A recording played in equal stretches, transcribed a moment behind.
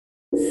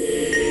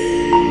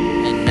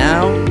And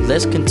now,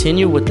 let's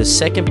continue with the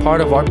second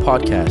part of our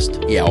podcast.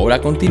 Y ahora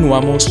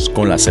continuamos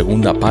con la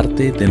segunda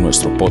parte de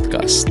nuestro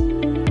podcast.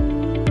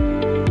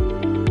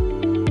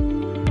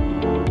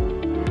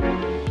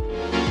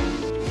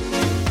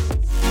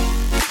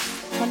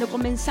 Cuando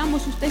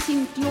comenzamos, ¿usted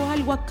sintió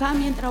algo acá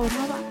mientras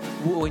oraba?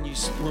 When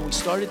we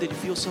started, did you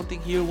feel something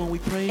here when we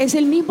prayed? Es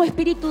el mismo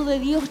Espíritu de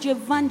Dios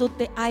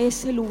llevándote a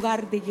ese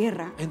lugar de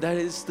guerra. And that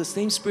is the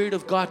same Spirit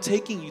of God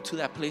taking you to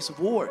that place of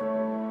war.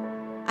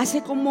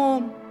 Hace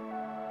como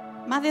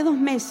más de 2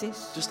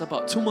 meses Just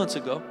about 2 months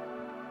ago,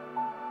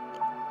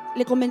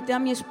 le comenté a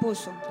mi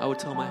esposo I would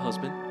tell my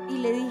husband, y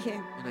le dije,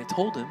 and I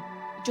told him,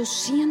 yo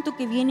siento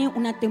que viene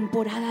una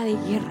temporada de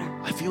guerra.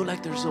 I feel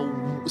like there's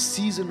a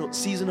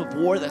season of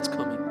war that's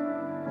coming.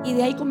 Y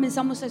de ahí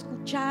comenzamos a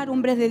escuchar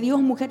hombres de Dios,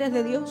 mujeres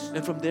de Dios,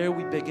 And from there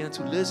we began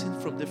to listen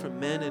from different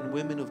men and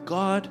women of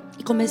God,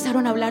 y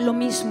comenzaron a hablar lo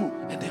mismo.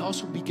 and they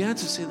also began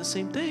to say the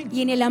same thing.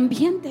 Y en el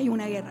ambiente hay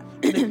una guerra.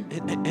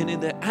 And in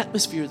the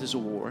atmosphere there's a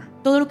war.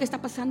 Todo lo que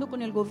está pasando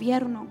con el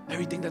gobierno,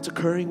 Everything that's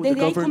occurring with the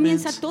desde ahí government.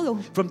 comienza todo.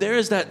 From there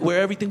is that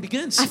where everything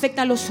begins.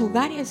 Afecta a los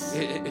hogares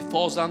It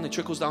falls down and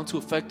trickles down to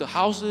affect the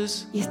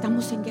houses, y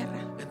estamos en guerra.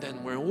 and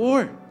then we're in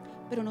war.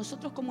 Pero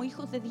nosotros como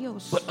hijos de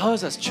Dios, But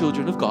us as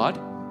children of God,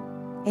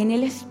 en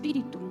el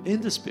Espíritu, in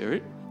the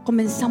Spirit,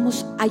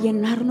 comenzamos a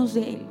llenarnos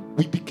de Él.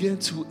 we begin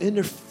to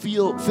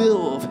feel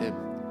of Him.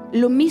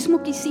 Lo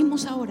mismo que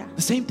hicimos ahora,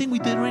 The same thing we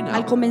did right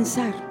al now.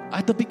 comenzar,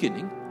 At the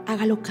beginning,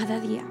 hágalo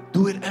cada día.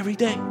 do it every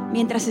day.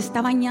 Mientras se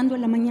está bañando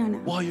en la mañana,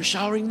 While you're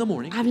showering in the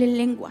morning, hable en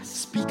lenguas,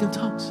 speak in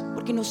tongues.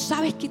 porque no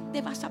sabes qué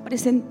te vas a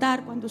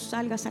presentar cuando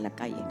salgas a la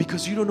calle.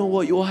 Because you don't know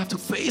what you'll have to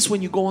face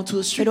when you go onto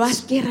the Pero haz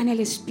streets. guerra en el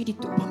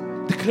Espíritu,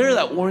 Declare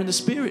that war in the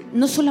Spirit.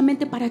 no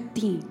solamente para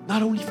ti,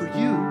 Not only for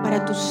you,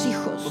 para tus but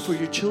hijos, for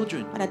your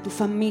children, para tu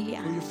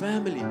familia. for your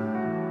family.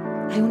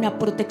 Hay una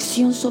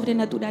protección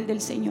sobrenatural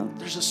del Señor.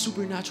 There's a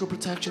supernatural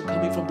protection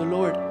coming from the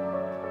Lord.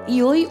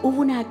 Y hoy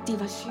hubo una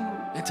activación,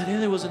 And today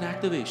there was an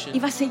activation. y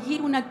va a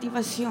seguir una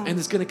activación, And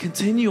it's going to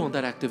continue on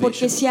that porque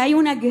activation. si hay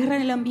una guerra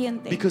en el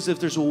ambiente, Because if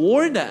there's a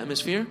war in the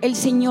atmosphere, el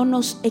Señor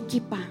nos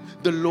equipa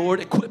the Lord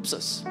equips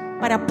us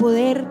para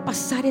poder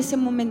pasar ese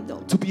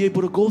momento. to be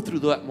able to go through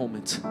that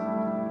moment.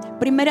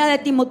 Primera de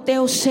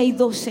Timoteo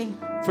 6:12.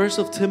 First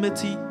of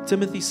Timothy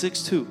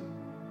 6:2.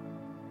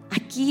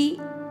 Aquí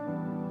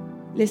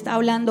le está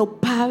hablando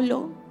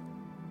Pablo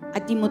a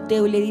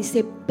Timoteo y le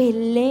dice: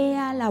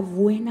 pelea la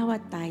buena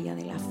batalla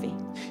de la fe.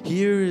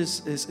 Here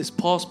is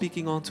Paul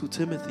speaking on to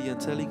Timothy and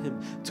telling him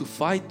to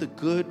fight the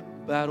good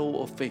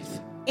battle of faith.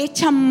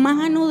 Echa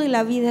mano de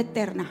la vida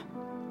eterna,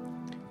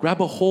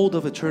 Grab a hold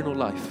of eternal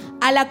life,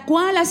 a la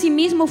cual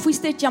asimismo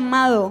fuiste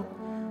llamado,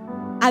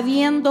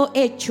 habiendo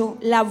hecho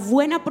la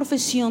buena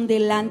profesión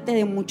delante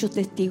de muchos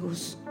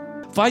testigos.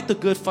 fight the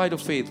good fight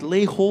of faith,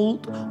 lay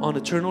hold on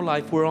eternal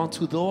life,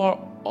 whereunto thou art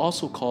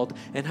also called,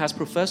 and has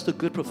professed a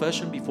good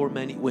profession before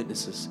many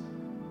witnesses.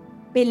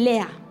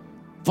 Pelea,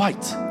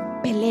 Fight,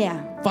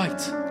 pelea, fight,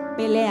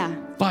 pelea.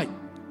 fight,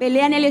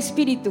 Pelea en el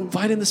Espíritu.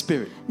 fight in the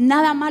Spirit.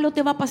 Nada malo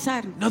te va a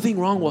pasar. Nothing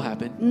wrong will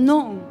happen.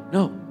 No,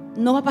 No,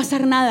 no va a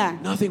pasar nada.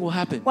 nothing will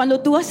happen. Cuando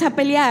tú vas a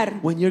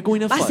pelear, When you're going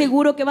to vas fight,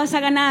 seguro que vas a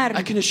ganar.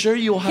 I can assure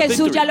you you'll have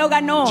Jesús victory. ya lo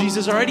ganó.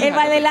 Jesus already Él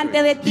va had the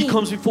delante de victory. ti. He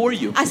comes before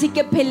you. Así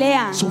que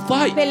pelea. So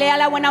fight. Pelea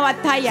la buena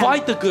batalla.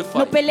 Fight the good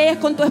No fight. pelees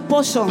con tu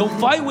esposo. Don't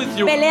fight with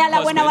your Pelea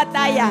la buena husband.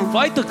 batalla.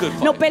 Fight the good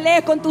No fight.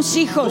 pelees con tus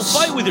hijos.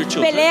 Don't fight with your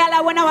children. Pelea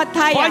la buena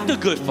batalla. Fight the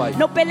good fight.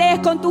 No pelees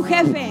con tu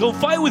jefe. Don't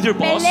fight with your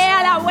boss.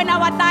 Pelea la buena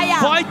batalla.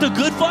 Fight the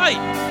good fight.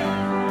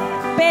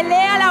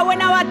 Pelea la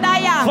buena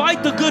batalla.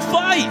 Fight the good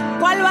fight.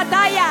 ¿Cuál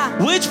batalla?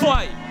 Which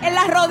fight? En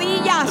las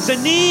rodillas. The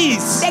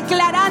knees.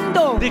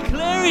 Declarando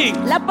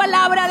Declaring la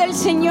palabra del the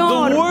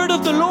Señor. word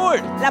of the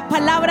Lord. La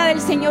palabra del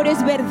Señor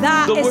es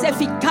verdad, The es word-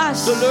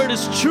 eficaz. The Lord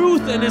is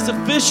truth and is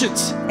efficient.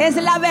 Es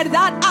la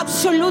verdad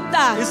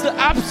absoluta. It's the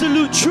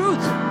absolute truth.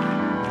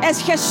 Es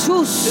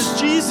Jesús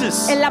It's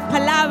Jesus en la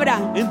palabra.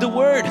 in the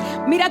word.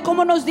 Mira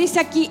cómo nos dice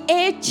aquí: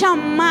 echa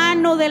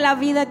mano de la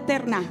vida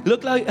eterna.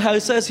 Look like how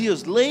it says here,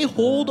 lay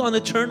hold on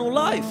eternal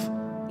life.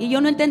 Y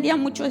yo no entendía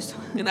mucho eso.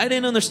 And I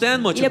didn't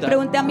understand much Y le of that.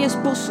 pregunté a mi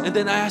esposo And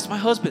then I asked my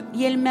husband.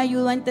 y él me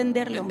ayudó a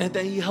entenderlo. And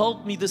then he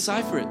helped me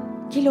decipher it.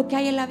 ¿Qué es lo que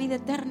hay en la vida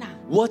eterna?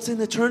 What's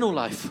in eternal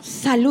life?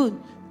 Salud,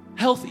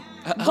 Healthy.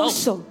 Health,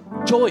 gozo,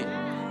 joy,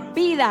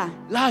 vida,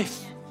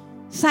 life,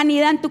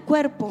 sanidad en tu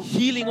cuerpo,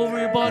 healing over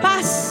your body,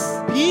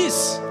 paz,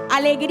 peace,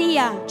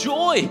 alegría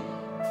joy.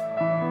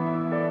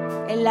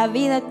 en la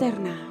vida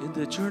eterna. In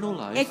the eternal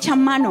life, Echa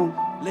mano.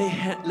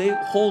 lay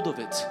hold of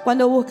it.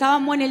 Cuando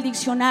buscábamos en el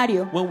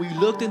diccionario When we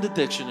looked in the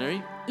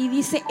dictionary, y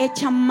dice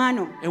echa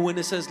mano, and when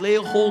it says lay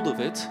hold of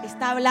it,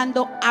 está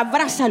hablando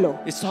abrázalo,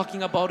 it's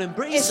talking about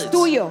embrace es it.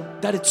 tuyo,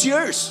 That it's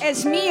yours.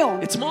 es mío.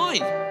 It's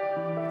mine.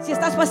 Si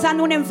estás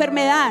pasando una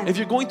enfermedad, If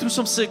you're going through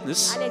some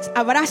sickness, Alex,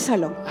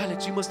 abrázalo.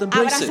 Alex, you must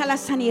embrace Abraza la it.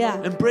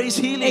 sanidad. Embrace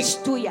healing.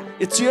 Es tuya.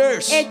 It's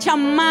yours. Echa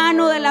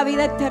mano de la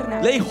vida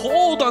eterna Lay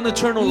hold on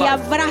eternal y life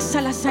abraza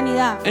la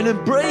sanidad. and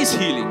embrace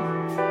healing.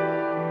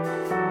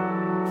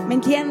 ¿Me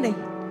entiende?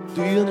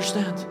 Do you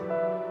understand?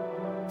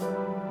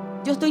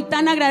 Yo estoy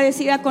tan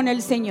agradecida con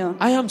el Señor.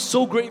 I am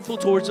so grateful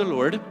towards the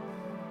Lord.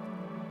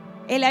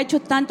 Él ha hecho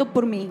tanto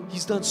por mí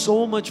He's done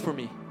so much for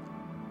me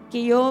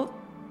que yo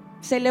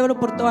celebro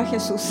por todo a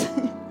Jesús.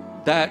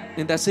 that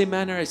in that same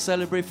manner I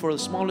celebrate for the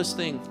smallest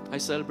thing. I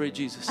celebrate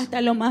Jesus. Hasta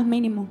lo más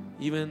mínimo.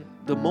 Even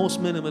the most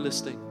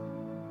minimalist thing.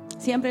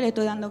 Siempre le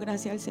estoy dando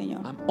gracias al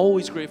Señor. I'm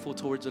always grateful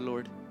towards the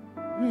Lord.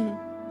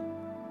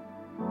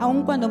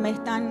 Aun cuando me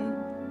están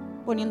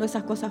poniendo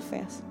esas cosas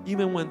feas.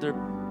 Even when they're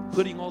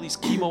putting all these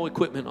chemo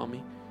equipment on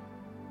me.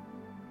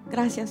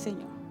 Gracias,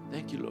 Señor.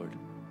 Thank you, Lord.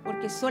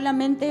 Porque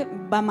solamente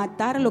va a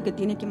matar lo que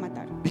tiene que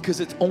matar.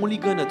 Because it's only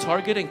going to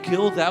target and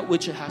kill that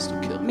which it has to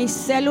kill. Mis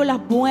células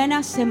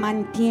buenas se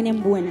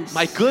mantienen buenas.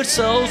 My good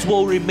cells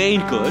will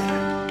remain good.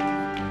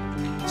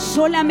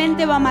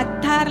 Solamente va a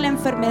matar la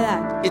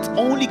enfermedad It's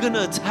only going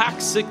to attack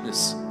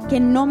sickness que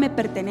no me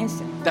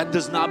pertenece. that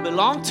does not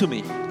belong to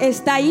me.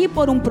 Está ahí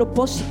por un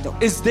propósito.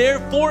 It's there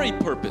for a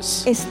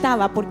purpose.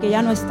 Estaba porque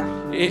ya no está.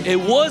 It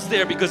was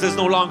there because it's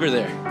no longer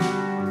there.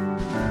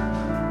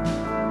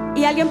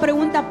 Y alguien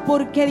pregunta,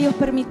 ¿por qué Dios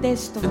permite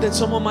esto? And then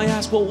someone might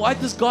ask, well, why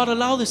does God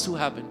allow this to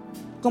happen?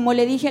 Como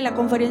le dije en la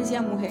conferencia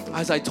de mujeres,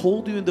 As I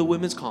told you in the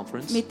women's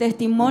conference, mi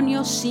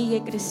testimonio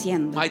sigue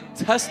creciendo. my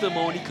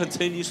testimony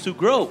continues to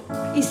grow,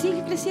 Y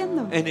sigue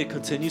creciendo. and it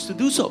continues to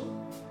do so.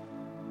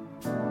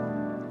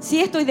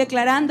 Sí, estoy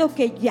declarando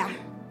que ya,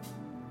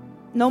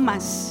 no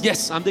más.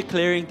 Yes, I'm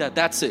declaring that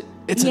that's it.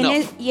 It's Y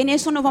enough. en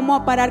eso nos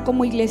vamos a parar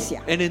como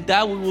iglesia. And in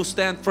that we will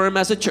stand firm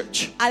as a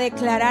church A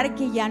declarar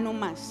que ya no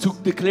más. to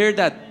declare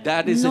that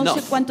that is No sé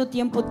enough. cuánto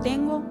tiempo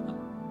tengo,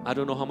 I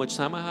don't know how much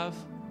time I have.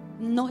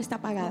 no está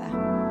pagada.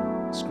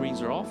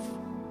 Screens are off.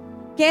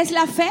 ¿Qué es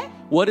la fe?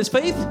 What is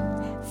faith?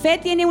 Fe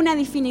tiene una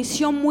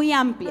definición muy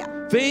amplia,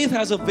 Faith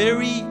has a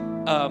very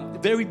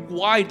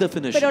wide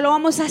definition. pero lo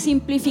vamos a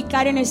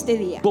simplificar en este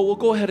día. But we'll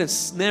go ahead and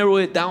narrow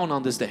it down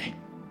on this day.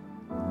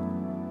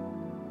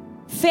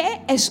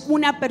 Fe es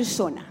una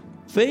persona,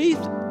 Faith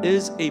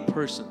is a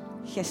person.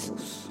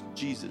 Jesús.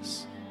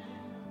 Jesus.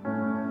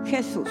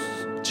 Jesús.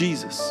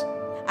 Jesus.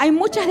 Hay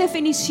muchas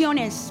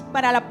definiciones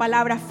para la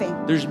palabra fe,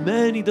 There's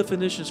many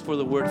definitions for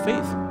the word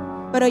faith,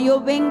 pero yo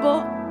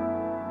vengo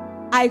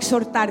a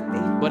exhortarte.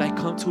 but I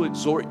come to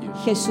exhort you.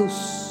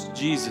 Jesús.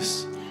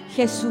 Jesus.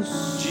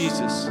 Jesús.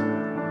 Jesus.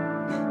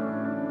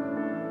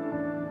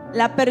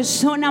 La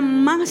persona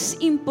más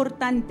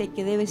importante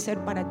que debe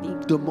ser para ti.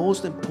 The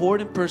most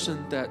important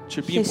person that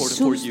should be important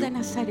for Jesús de you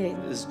Nazaret.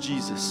 is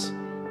Jesus.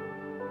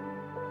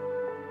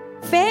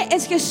 Fe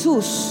es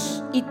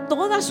Jesús y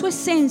toda su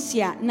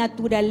esencia,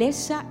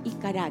 naturaleza y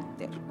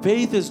carácter.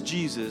 Faith is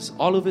Jesus,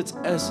 all of its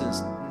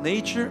essence,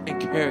 nature, and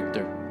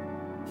character.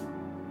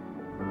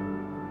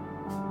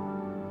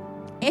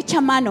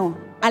 Echa mano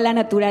a la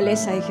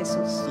naturaleza de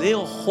Jesús. Lay a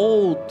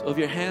hold of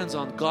your hands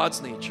on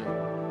God's nature.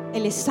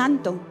 Él es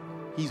santo,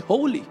 He's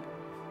holy,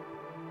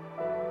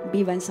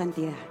 viva en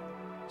santidad.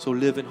 so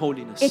live in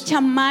holiness. Echa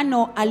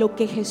mano a lo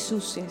que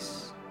Jesús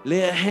es.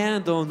 Lay a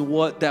hand on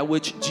that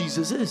which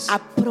Jesus is.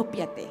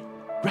 Apropiate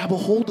Grab a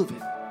hold of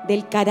it,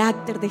 del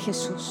carácter de of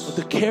Jesús.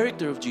 the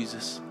character of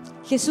Jesus.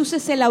 Jesús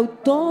es el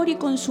autor y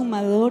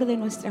consumador de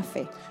nuestra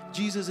fe.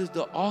 Jesus is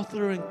the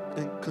author and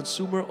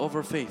consumer of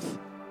our faith.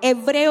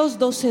 Hebreos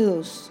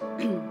 12:2.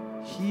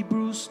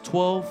 Hebrews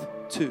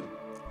 12:2.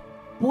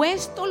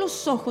 Puesto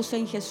los ojos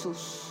en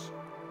Jesús,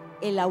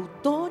 el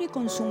autor y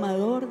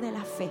consumador de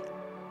la fe.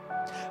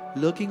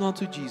 Looking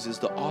unto Jesus,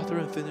 the author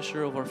and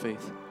finisher of our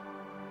faith.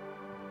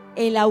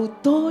 El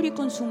autor y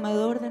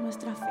consumador de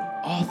nuestra fe.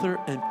 Author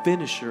and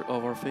finisher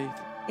of our faith.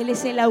 Él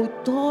es el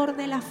autor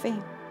de la fe.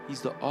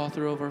 He's the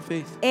author of our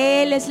faith.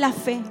 Él es la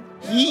fe.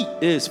 He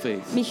is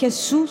faith. Mi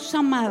Jesús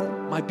amado,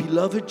 My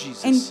beloved en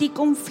Jesus. ti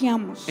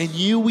confiamos. In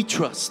you we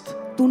trust.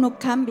 Tú no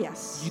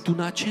cambias. You do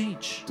not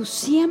change. Tú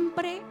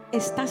siempre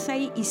estás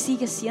ahí y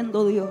sigues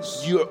siendo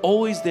Dios. You're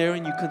always there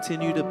and you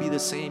continue to be the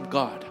same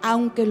God.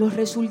 Aunque los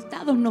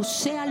resultados no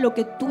sean lo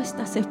que tú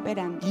estás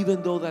esperando.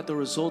 Even though that the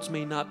results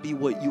may not be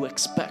what you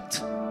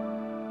expect.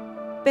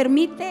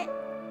 Permite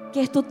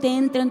que esto te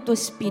entre en tu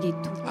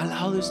espíritu.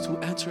 Allow this to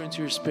enter into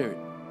your spirit.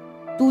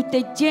 Tú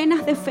te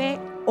llenas de fe,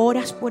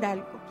 oras por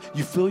algo.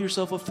 You fill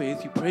yourself with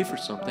faith, you pray for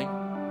something.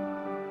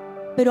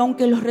 Pero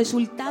aunque los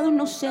resultados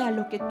no sean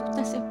lo que tú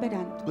estás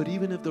esperando, But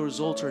even if the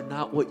results are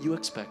not what you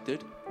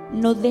expected,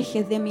 no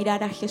dejes de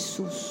mirar a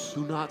Jesús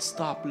do not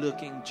stop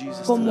looking Jesus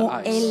to the como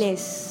eyes. Él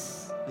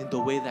es. In the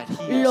way that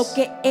He Lo is.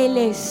 que Él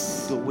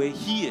es. The way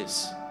He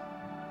is.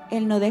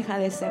 Él no deja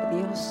de ser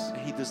Dios.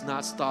 He does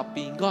not stop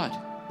being God.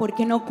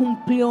 Porque no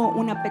cumplió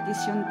una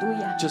petición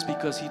tuya. Just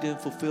because He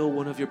didn't fulfill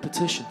one of your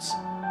petitions.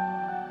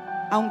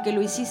 Aunque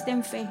lo hiciste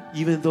en fe.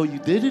 Even though you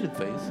did it in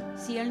faith,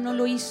 Si Él no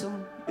lo hizo,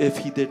 if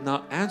He did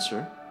not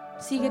answer,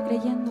 sigue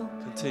creyendo.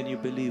 continue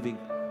believing.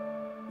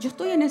 Yo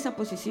estoy en esa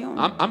posición.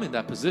 I'm in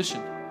that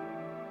position.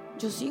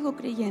 Yo sigo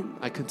creyendo.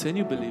 I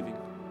continue believing.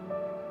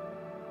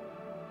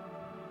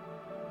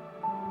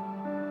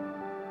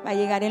 Va a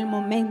llegar el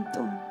momento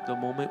The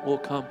moment will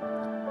come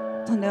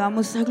donde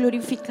vamos a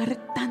glorificar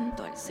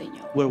tanto al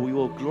Señor. where we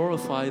will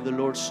glorify the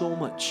Lord so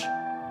much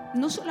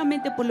No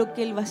solamente por lo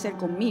que Él va a hacer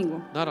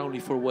conmigo, Not only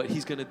for what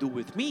He's going to do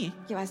with me,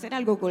 que va a ser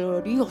algo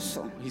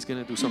glorioso, He's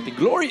going to do something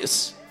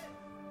glorious.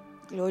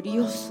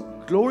 glorioso.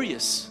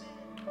 Glorious.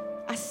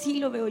 Así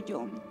lo veo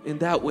yo. In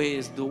that way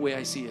is the way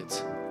I see it.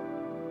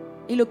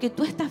 Y lo que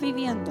tú estás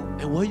viviendo,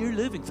 And what you're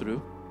living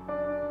through,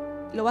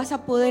 lo vas a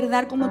poder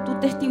dar como tu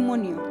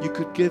testimonio. you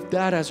could give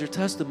that as your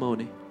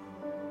testimony.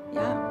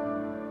 ¿Ya?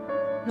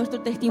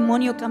 Nuestro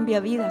testimonio cambia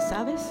vidas,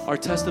 ¿sabes? Our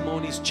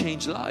testimonies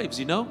change lives,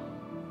 you know?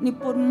 Ni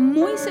por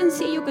muy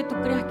sencillo que tú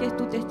creas que es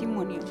tu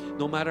testimonio,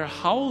 No matter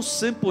how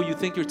simple you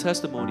think your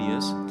testimony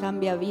is,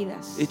 cambia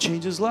vidas. it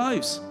changes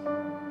lives.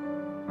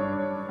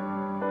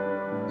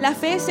 La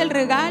fe es el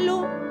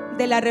regalo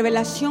de la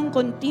revelación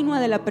continua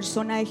de la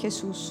persona de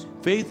Jesús.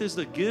 Faith is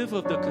the gift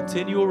of the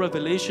continual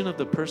revelation of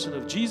the person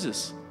of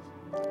Jesus.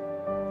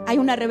 Hay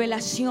una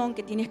revelación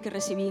que tienes que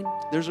recibir.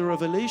 There's a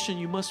revelation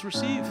you must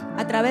receive.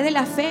 A través de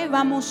la fe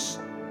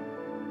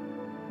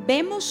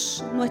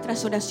vemos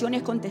nuestras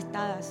oraciones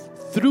contestadas.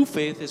 Through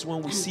faith is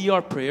when we see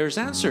our prayers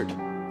answered.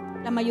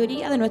 La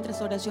mayoría de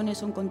nuestras oraciones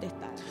son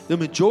contestadas. The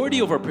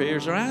majority of our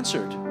prayers are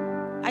answered.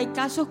 Hay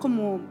casos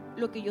como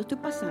lo que yo estoy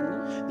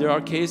pasando, There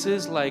are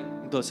cases like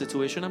the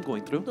situation I'm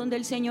going through, donde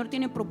el Señor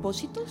tiene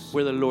propósitos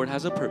where the Lord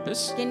has a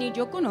purpose que ni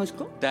yo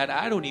conozco, that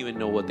I don't even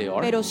know what they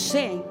are, pero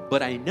sé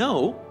but I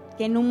know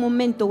que en un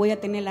momento voy a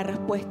tener la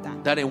respuesta.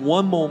 that in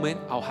one moment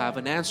I'll have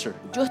an answer.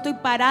 Yo estoy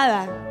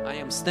parada I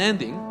am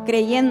standing,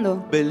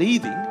 creyendo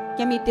believing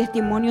que mi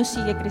testimonio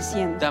sigue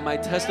creciendo. that my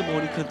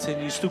testimony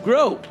continues to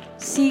grow,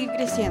 Sigue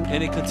creciendo.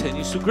 and it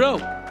continues to grow.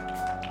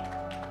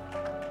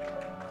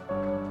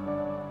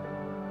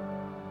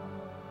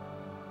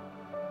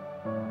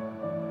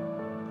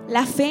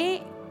 La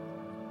fe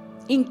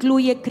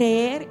incluye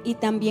creer y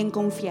también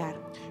confiar,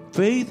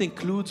 Faith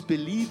includes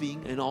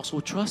believing and also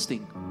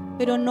trusting,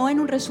 pero no en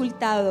un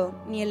resultado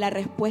ni en la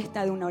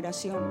respuesta de una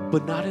oración,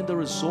 but not in the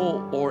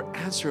result or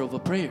answer of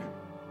a prayer,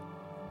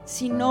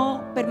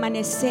 sino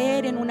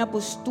permanecer en una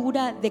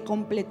postura de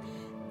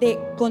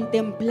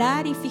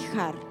contemplar y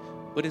fijar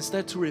but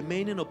instead to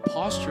remain in a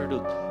posture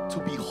to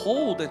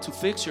behold and to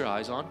fix your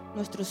eyes on,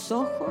 nuestros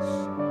ojos,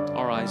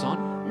 our eyes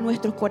on,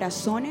 nuestros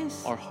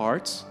corazones our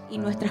hearts, y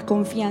nuestra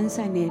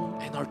confianza en Él.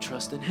 and our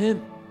trust in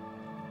Him.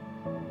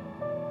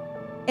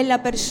 En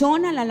la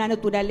persona, la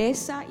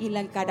naturaleza y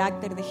el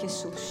carácter de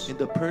Jesús. In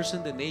the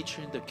person, the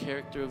nature, and the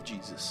character of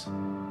Jesus.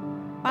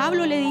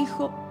 Pablo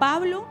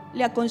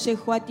le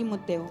aconsejó a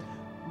Timoteo: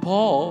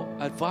 Paul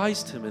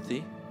advised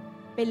Timothy,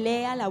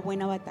 pelea la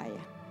buena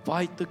batalla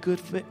fight the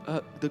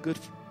good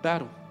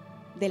battle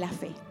de la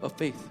fe. of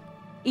faith.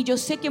 Y yo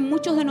sé que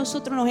muchos de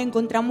nosotros nos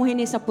encontramos en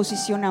esa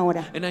posición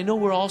ahora. And I know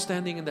we're all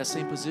standing in that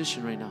same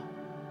position right now.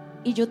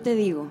 Y yo te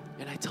digo,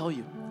 And I tell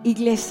you,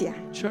 iglesia,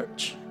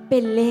 church,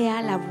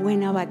 pelea la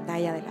buena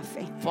batalla de la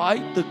fe.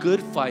 fight the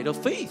good fight of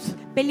faith.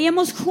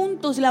 Peleemos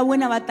juntos la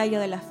buena batalla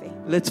de la fe.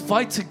 Let's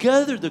fight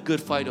together the good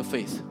fight of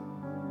faith.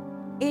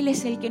 Él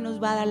es el que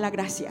nos va a dar la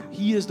gracia,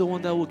 He is the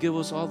one that will give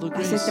us all the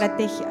las grace,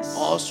 estrategias,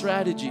 all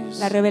strategies,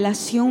 la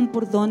revelación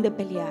por dónde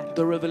pelear.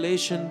 the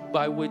revelation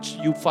by which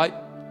you fight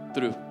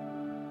through.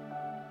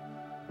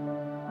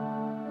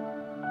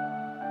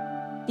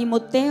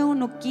 Timoteo,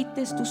 no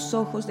quites tus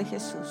ojos de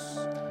Jesús.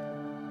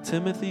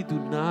 Timothy, do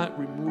not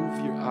remove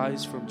your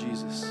eyes from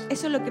Jesus.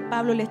 Eso es lo que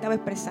Pablo le estaba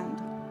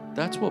expresando.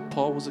 That's what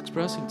Paul was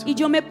expressing to Y me.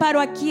 yo me paro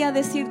aquí a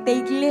decirte,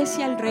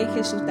 iglesia, al Rey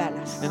Jesús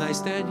Dallas, And I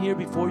stand here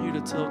before you to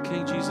tell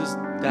King Jesus,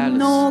 Dallas,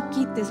 no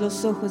quites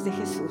los ojos de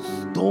Jesús.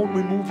 don't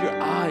remove your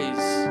eyes.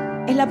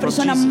 Es la from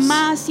persona Jesus.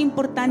 más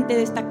importante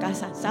de esta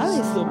casa, This ¿sabes?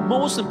 is the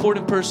most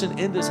important person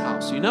in this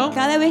house, you know?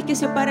 Cada vez que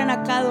se paran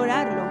acá a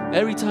adorarlo,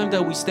 Every time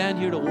that we stand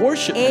here to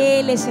worship Him,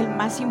 Él es el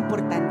más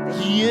importante.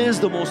 He is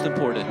the most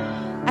important.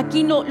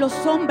 Aquí no, los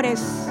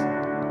hombres,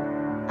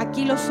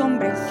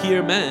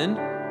 Here, men,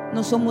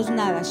 no somos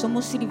nada,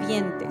 somos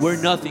sirvientes.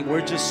 we're nothing.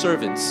 We're just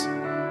servants.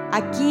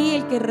 Aquí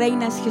el que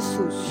reina es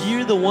Jesús.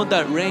 Here, the one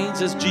that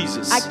reigns is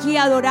Jesus. Aquí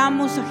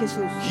adoramos a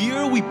Jesús.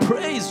 Here, we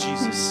praise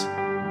Jesus.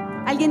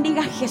 Alguien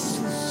diga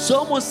Jesús.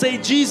 Someone say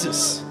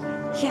Jesus.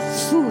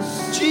 Jesús.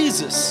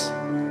 Jesus.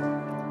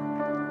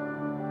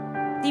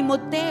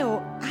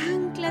 Timoteo,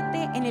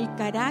 ánclate en el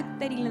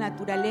carácter y la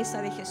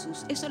naturaleza de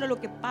Jesús. Eso era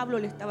lo que Pablo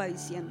le estaba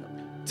diciendo.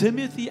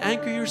 Timothy,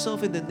 anchor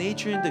yourself in the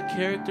nature and the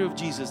character of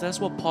Jesus. That's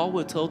what Paul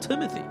would tell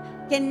Timothy.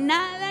 Que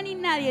nada ni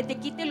nadie te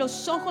quite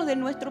los ojos de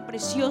nuestro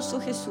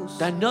precioso Jesús.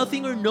 That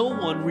nothing or no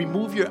one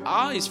remove your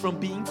eyes from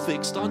being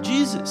fixed on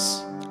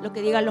Jesus. Lo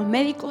que digan los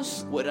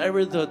médicos,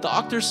 Whatever the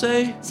doctors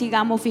say,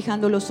 sigamos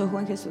fijando los ojos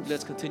en Jesús.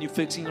 let's continue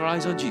fixing our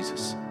eyes on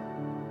Jesus.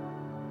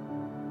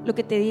 Lo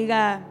que te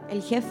diga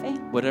el jefe,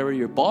 Whatever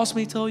your boss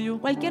may tell you,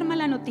 cualquier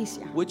mala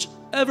noticia,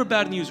 whichever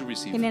bad news you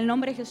receive, en el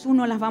nombre de Jesús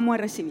no las vamos a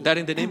recibir. that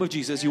in the name of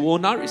Jesus you will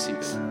not receive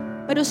it.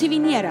 Pero si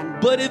vinieran,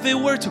 But if it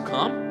were to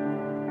come,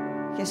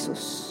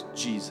 Jesús,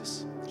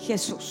 Jesus,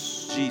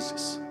 Jesús,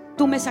 Jesus,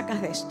 tú me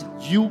sacas de esto.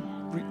 you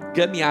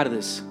get me out of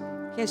this.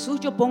 Jesús,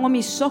 yo pongo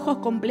mis ojos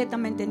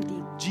completamente en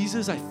ti.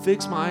 Jesus, I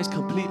fix my eyes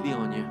completely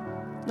on you.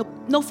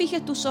 No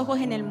fijes tus ojos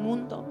en el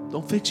mundo,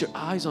 Don't fix your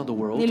eyes on the ni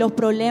world, los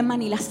problemas,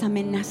 ni las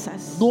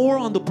amenazas. nor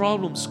on the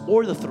problems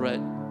or the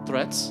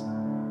threats.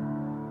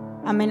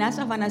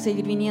 Amenazas van a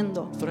seguir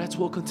viniendo. Threats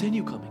will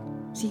continue coming.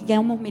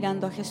 Sigamos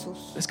mirando a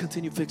Jesús. Let's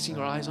continue fixing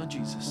our eyes on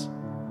Jesus.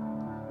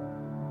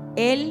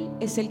 Él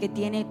es el que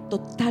tiene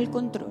total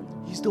control.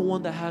 He's the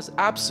one that has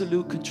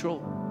absolute control.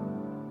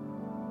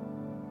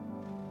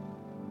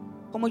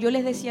 Como yo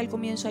les decía al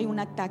comienzo, hay un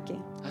ataque.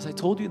 As I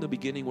told you in the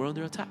beginning, we're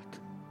under attack.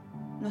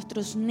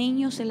 Nuestros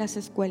niños en las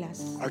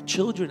escuelas Our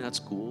children at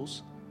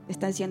schools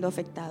están siendo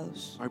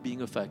afectados. are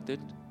being affected.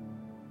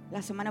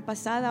 La semana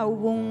pasada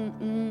hubo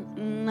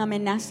una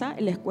amenaza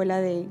en la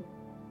escuela de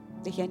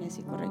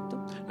Génesis, ¿correcto?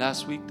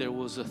 Last week there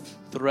was a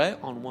threat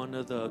on one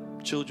of the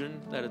children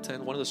that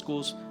attend one of the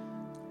schools.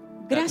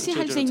 Gracias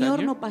al children Señor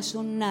attend no here.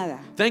 pasó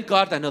nada, Thank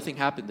God that nothing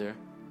happened there.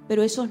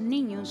 pero esos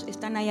niños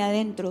están ahí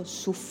adentro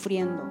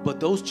sufriendo But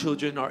those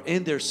children are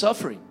in there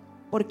suffering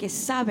porque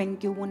saben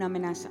que hubo una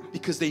amenaza.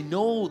 because they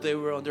know they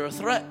were under a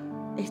threat.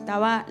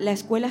 Estaba la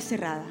escuela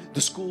cerrada,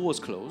 The school was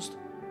closed.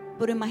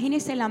 pero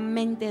imagínense la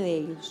mente de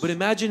ellos, But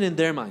imagine in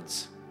their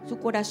minds, su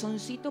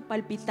corazoncito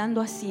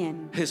palpitando a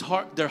 100.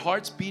 their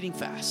hearts beating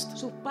fast.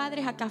 Sus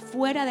padres acá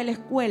fuera de la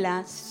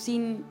escuela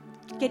sin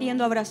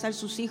queriendo abrazar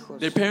sus hijos.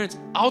 Their parents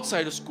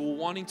outside of school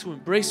wanting to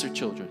embrace their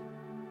children.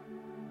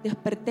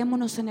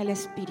 Despertémonos en el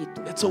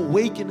espíritu. It's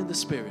awakened in the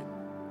spirit.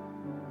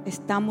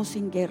 Estamos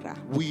en guerra.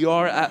 We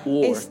are at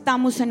war.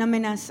 Estamos en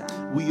amenaza.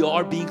 We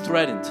are being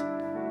threatened.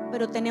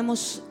 Pero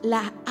tenemos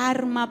la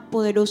arma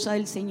poderosa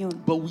del Señor,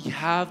 But we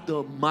have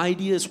the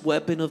mightiest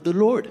weapon of the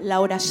Lord, la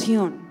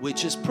oración.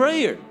 which is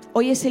prayer.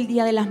 Hoy es el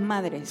Día de las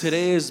Madres.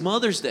 Today is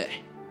Mother's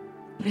Day.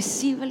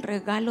 Recibe el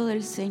regalo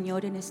del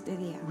Señor en este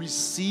día.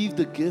 Receive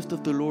the gift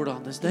of the Lord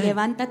on this day.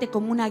 Levántate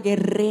como una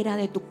guerrera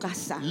de tu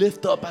casa,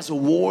 Lift up as a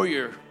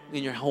warrior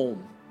in your home.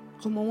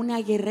 como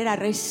una guerrera.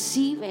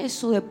 Recibe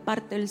eso de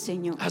parte del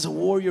Señor As a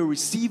warrior,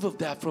 receive of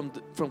that from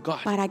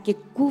God, para que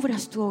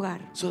cubras tu hogar,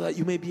 so that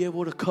you may be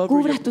able to cover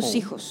cubras your tus home,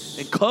 hijos,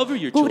 and cover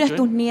your cubras tus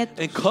children, nietos,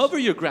 and cover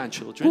your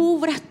grandchildren,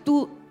 cubras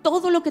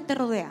todo lo que te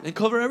rodea. and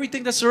cover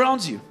everything that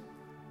surrounds you.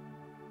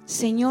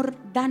 Señor,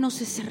 danos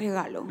ese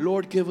regalo.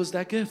 Lord, give us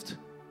that gift.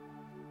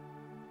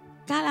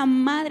 Cada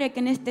madre que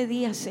en este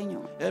día,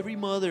 Señor, Every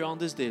mother on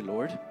this day,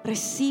 Lord,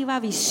 reciba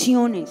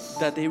visiones,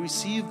 that they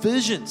receive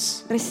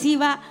visions,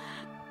 reciba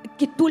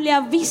que tú le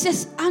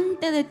avises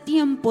antes de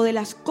tiempo de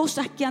las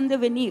cosas que han de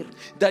venir.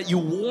 that you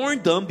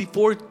warn them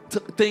before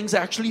things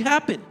actually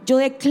happen. Yo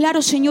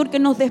declaro, Señor, que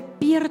nos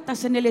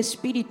despiertas en el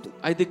Espíritu.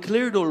 I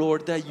declare, O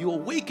Lord, that you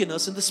awaken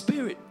us in the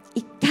spirit.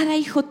 Y cada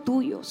hijo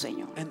tuyo,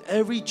 Señor, And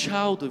every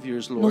child of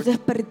yours, nos Lord,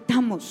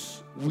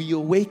 despertamos. we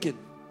awaken.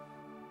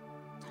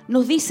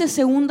 Nos dice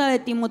 2 de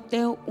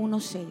Timoteo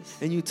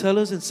 1:6. And you tell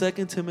us in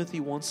 2 Timothy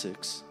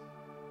 1:6,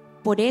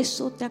 Por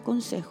eso te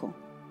aconsejo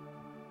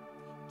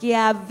que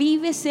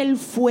avives el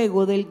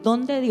fuego del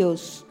don de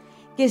Dios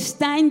que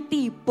está en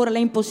ti por la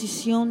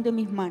imposición de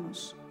mis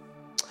manos.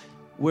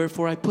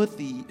 wherefore I put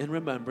thee in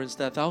remembrance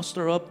that thou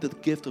stir up the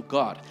gift of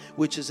God,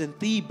 which is in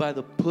thee by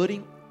the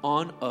putting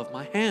on of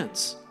my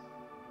hands.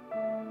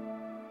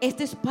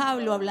 Este es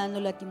Pablo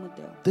hablándole a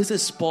Timoteo. This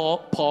is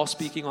Paul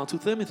speaking unto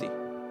Timothy.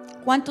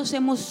 ¿Cuántos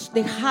hemos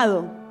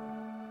dejado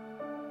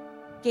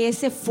que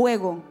ese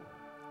fuego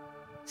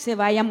se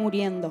vaya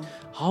muriendo?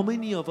 How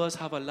many of us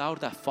have allowed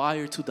that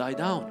fire to die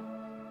down?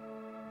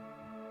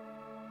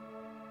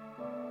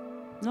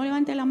 No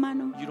levante la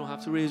mano, You don't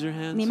have to raise your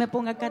hands, ni me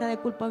ponga cara de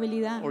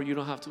culpabilidad. or you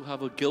don't have to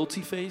have a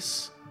guilty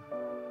face.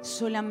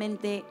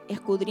 Solamente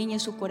escudriñe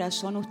su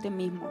corazón usted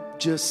mismo.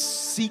 Just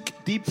seek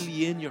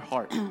deeply in your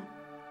heart.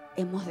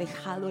 Hemos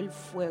dejado el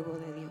fuego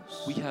de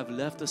Dios. We have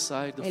left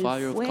aside the El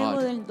fire of fuego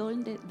God, del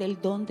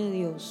don de the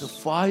Dios.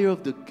 fire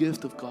of the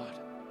gift of God.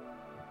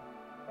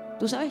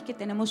 Tú sabes que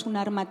tenemos un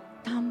arma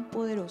tan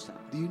poderosa,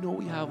 Do you know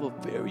we have a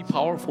very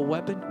powerful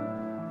weapon?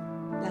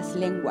 las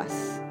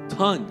lenguas.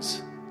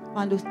 Tongues.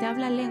 Cuando usted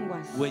habla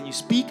lenguas, When you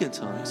speak in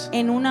tongues,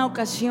 en una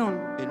ocasión,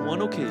 in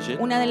one occasion,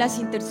 una de las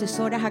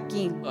intercesoras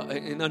aquí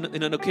in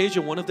an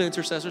occasion, one of the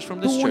intercessors from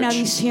this tuvo una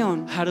church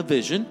visión had a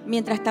vision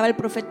mientras estaba el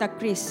profeta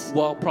Chris.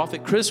 while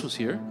Prophet Chris was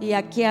here. Y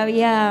aquí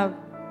había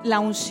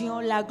la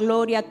unción, la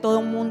gloria,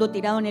 todo el mundo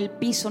tirado en el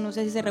piso. No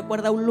sé si se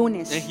recuerda un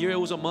lunes. And here it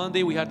was a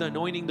Monday, we had the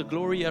anointing, the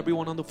glory,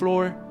 everyone on the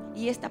floor.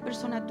 Y esta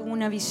persona tuvo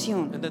una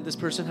visión. And then this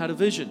person had a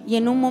vision. Y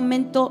en un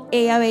momento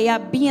ella veía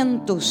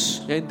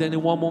vientos And then in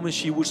one moment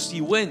she would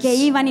see winds que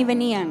iban y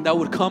venían. that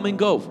would come and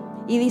go.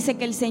 Y dice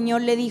que el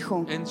Señor le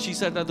dijo, And she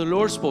said that the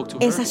Lord spoke to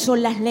her esas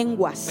son las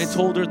lenguas and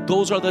told her,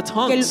 those are the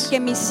tongues que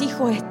mis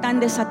hijos están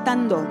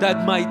desatando.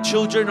 that my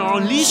children are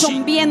Son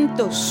unleashing.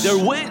 vientos They're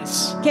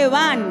winds que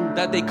van,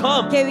 that they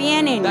come, que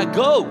vienen that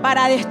go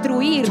para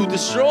destruir to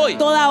destroy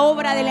toda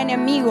obra del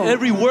enemigo.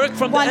 every work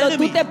from the Cuando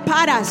tú enemy. te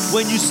paras,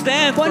 When you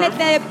stand firm,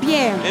 ponete de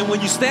pie, and when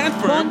you stand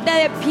firm, ponte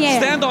de pie,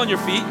 stand on your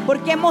feet,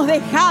 porque hemos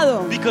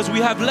dejado because we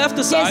have left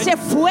que aside ese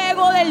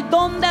fuego del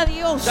don de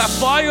Dios that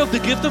fire of the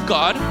gift of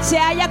God se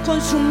haya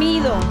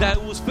consumido. that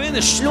it was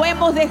finished. Lo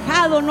hemos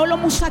dejado, no lo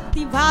hemos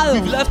activado.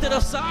 We've left it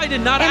aside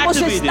and not Hemos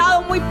activated.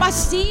 estado muy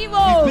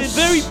pasivos. We've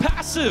been very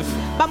passive.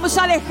 Vamos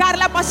a dejar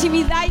la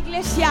pasividad,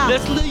 iglesia.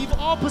 Let's leave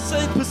all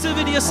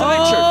passivity aside,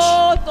 church.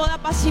 Oh, toda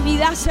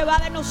pasividad se va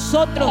de All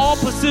nosotros.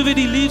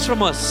 passivity leaves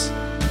from us.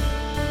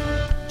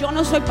 Yo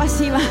no soy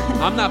pasiva.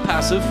 I'm not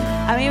passive.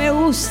 A mí me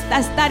gusta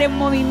estar en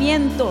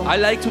movimiento. I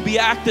like to be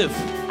active.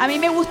 A mí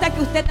me gusta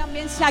que usted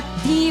también se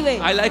active.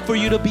 I like for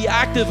you to be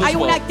active as Hay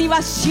una well.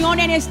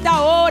 activación en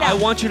esta hora I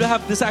want you to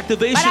have this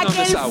activation para on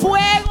que this el hour,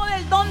 fuego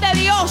del don de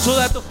Dios so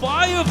that the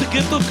fire of the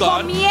gift of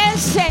God,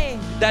 comience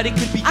that it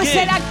can a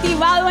ser begin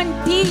activado en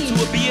ti.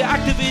 to be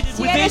activated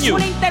Si within eres you.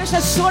 un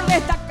intercesor de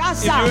esta If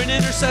casa, you're an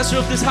intercessor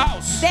of this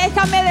house,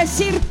 déjame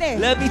decirte,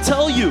 let me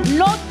tell you,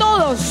 no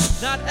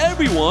todos, not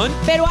everyone,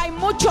 pero hay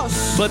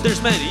muchos but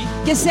there's many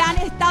que se han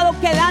estado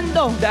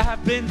quedando that have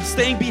been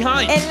staying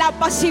behind en la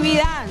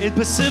pasividad. in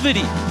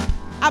passivity.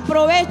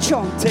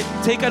 Aprovecho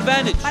Take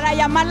advantage. para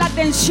llamar la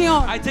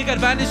atención. I take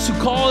advantage to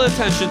call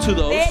attention to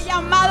those, Te he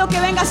llamado que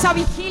vengas a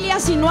vigilia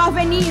si no has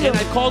venido. and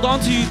I called on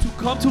to you to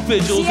come to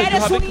vigils Si that you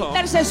eres un haven't come.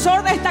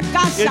 intercesor de esta If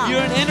casa,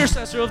 you're an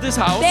intercessor of this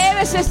house,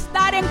 debes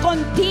estar en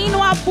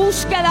continua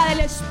búsqueda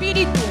del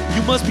Espíritu.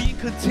 you must be in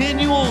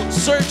continual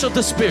search of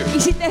the Spirit. Y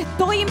si te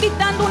estoy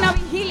invitando a una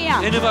vigilia,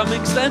 And if I'm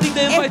extending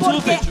the es invite to a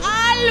porque vigil,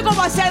 algo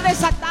va a ser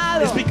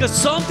desatado. it's because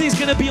something's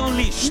going to be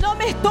unleashed. No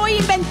me estoy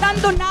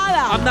inventando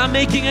nada. I'm not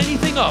making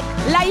anything up.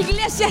 La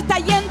iglesia está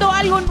yendo a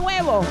algo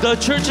nuevo. The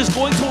church is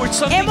going towards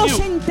something Hemos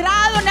new.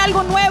 entrado en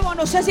algo nuevo.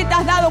 No sé si te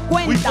has dado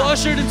We've cuenta.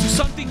 ushered into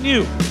something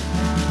new.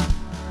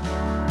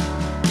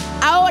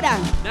 Ahora,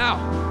 Now,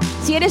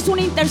 si eres un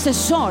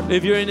intercesor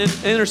if you're an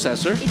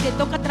intercessor y te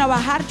toca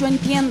trabajar, yo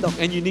entiendo.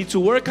 and you need to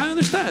work, I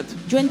understand.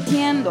 Yo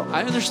entiendo.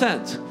 I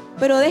understand.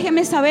 Pero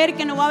déjeme saber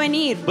que no va a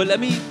venir. But let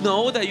me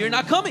know that you're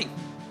not coming.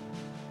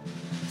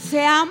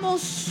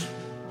 Seamos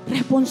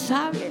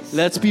responsables.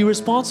 Let's be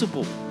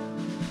responsible.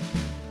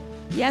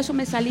 Ya eso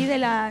me salí de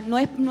la... No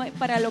es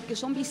para los que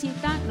son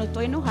visitas, no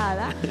estoy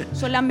enojada.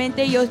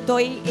 Solamente yo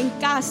estoy en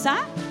casa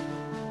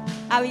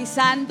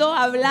avisando,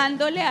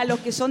 hablándole a los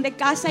que son de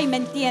casa y me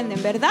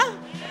entienden, ¿verdad?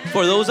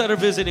 For those that are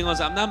visiting us,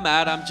 I'm not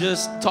mad. I'm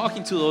just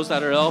talking to those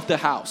that are of the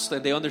house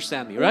and they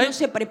understand me, Uno right?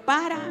 se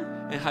prepara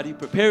And how do you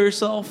prepare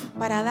yourself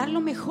para dar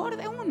lo mejor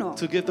de uno.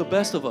 to give the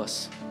best of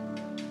us?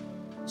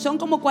 Son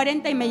como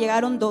 40 y me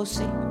llegaron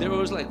 12. There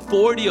was like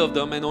 40 of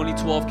them and only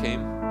 12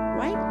 came.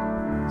 Right?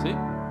 See?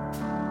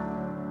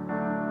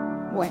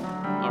 Bueno,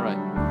 All right.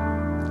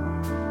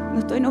 no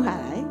estoy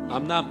enojada, ¿eh?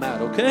 I'm not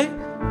mad, okay?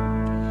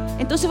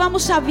 Entonces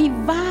vamos a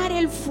avivar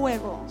el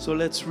fuego So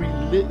let's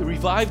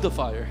revive the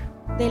fire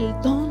del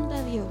don de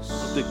of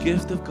Dios. the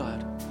gift of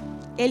God.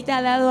 Él te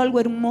ha dado algo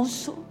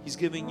hermoso He's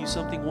giving you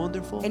something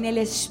wonderful en el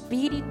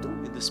espíritu,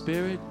 in the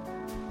spirit,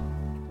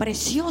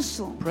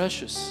 precioso.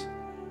 precious.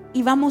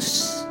 Y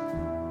vamos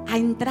a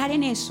entrar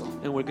en eso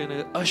And we're going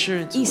to usher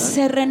into y that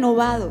ser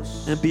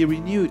renovados. and be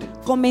renewed.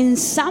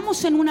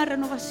 Comenzamos en una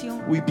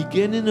renovación We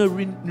begin in a y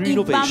vamos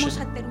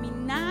renovation a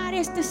terminar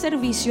este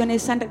servicio en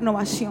esa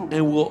renovación.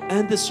 and we'll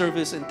end the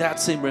service in that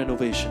same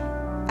renovation.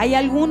 Hay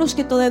algunos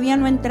que todavía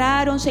no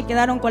entraron, se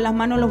quedaron con las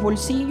manos en los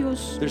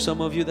bolsillos. There's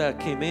some of you that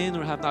came in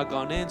or have not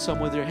gone in, some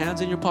with your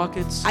hands in your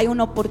pockets. Hay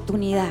una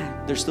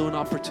oportunidad There's still an que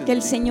el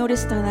opportunity Señor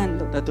está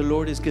dando that the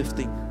Lord is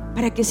gifting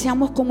para que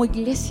seamos como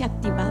iglesia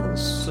activados,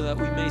 so that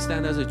we may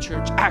stand as a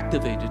church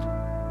activated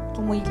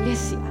como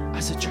iglesia.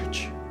 as a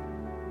church.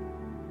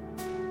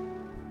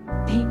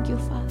 Thank you,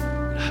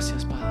 Father.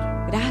 Gracias,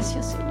 Padre.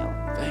 Gracias, Señor.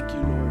 Thank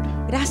you, Lord.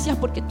 Gracias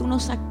porque tú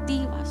nos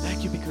activas.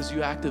 Thank you because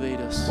you activate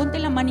us. Ponte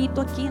la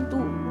manito aquí en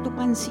tu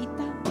pancita.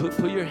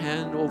 Put your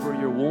hand over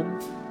your womb.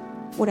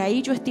 Por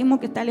ahí yo estimo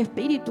que está el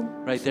Espíritu.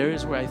 Right there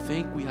is where I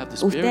think we have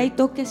the Usted ahí Spirit.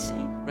 tóquese,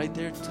 Right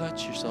there,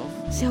 touch yourself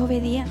sea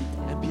obediente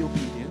and be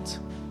obedient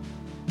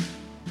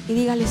y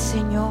dígale: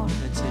 Señor,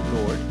 and say,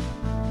 Lord,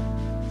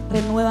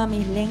 renueva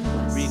mis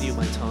lenguas. renew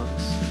my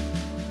tongues.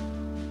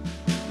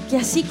 Que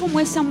así como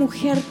esa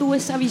mujer tuvo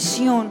esa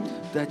visión,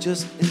 That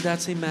just in that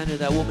same manner,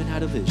 that woman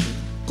had a vision.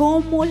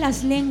 como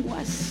las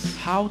lenguas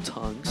How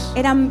tongues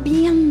eran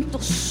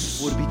vientos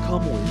would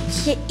become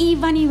winds. que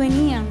iban y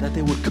venían. That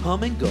they would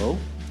come and go.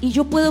 Y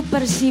yo puedo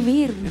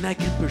percibir And I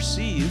can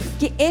perceive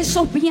que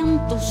esos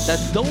vientos that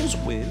those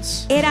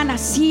winds, eran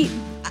así,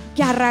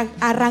 que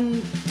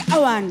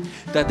arrancaban,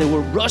 that they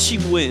were rushing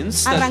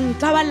winds,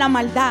 arrancaban la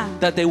maldad,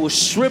 that they would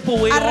strip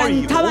away our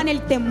arrancaban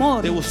evil. el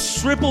temor, They will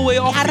strip away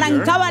all fear.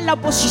 arrancaban la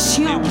They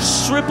oposición, will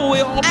strip away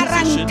all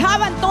opposition.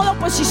 arrancaban toda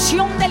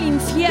oposición del They will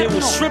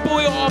infierno. strip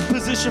away all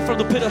opposition from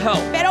the pit of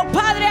hell. Pero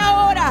Padre,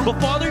 ahora, But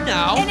Father,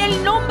 now, en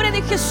el nombre de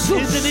in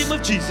Jesús, the name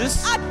of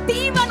Jesus,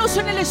 actívanos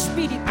en el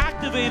Espíritu,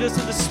 activate us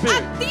in the Spirit.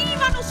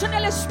 actívanos en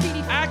el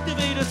Espíritu,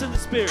 Activate us in the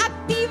Spirit.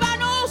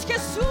 actívanos,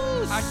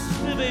 Jesús.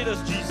 Activate us,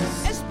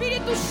 Jesus.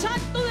 Espíritu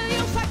Santo de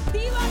Dios,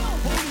 actívanos.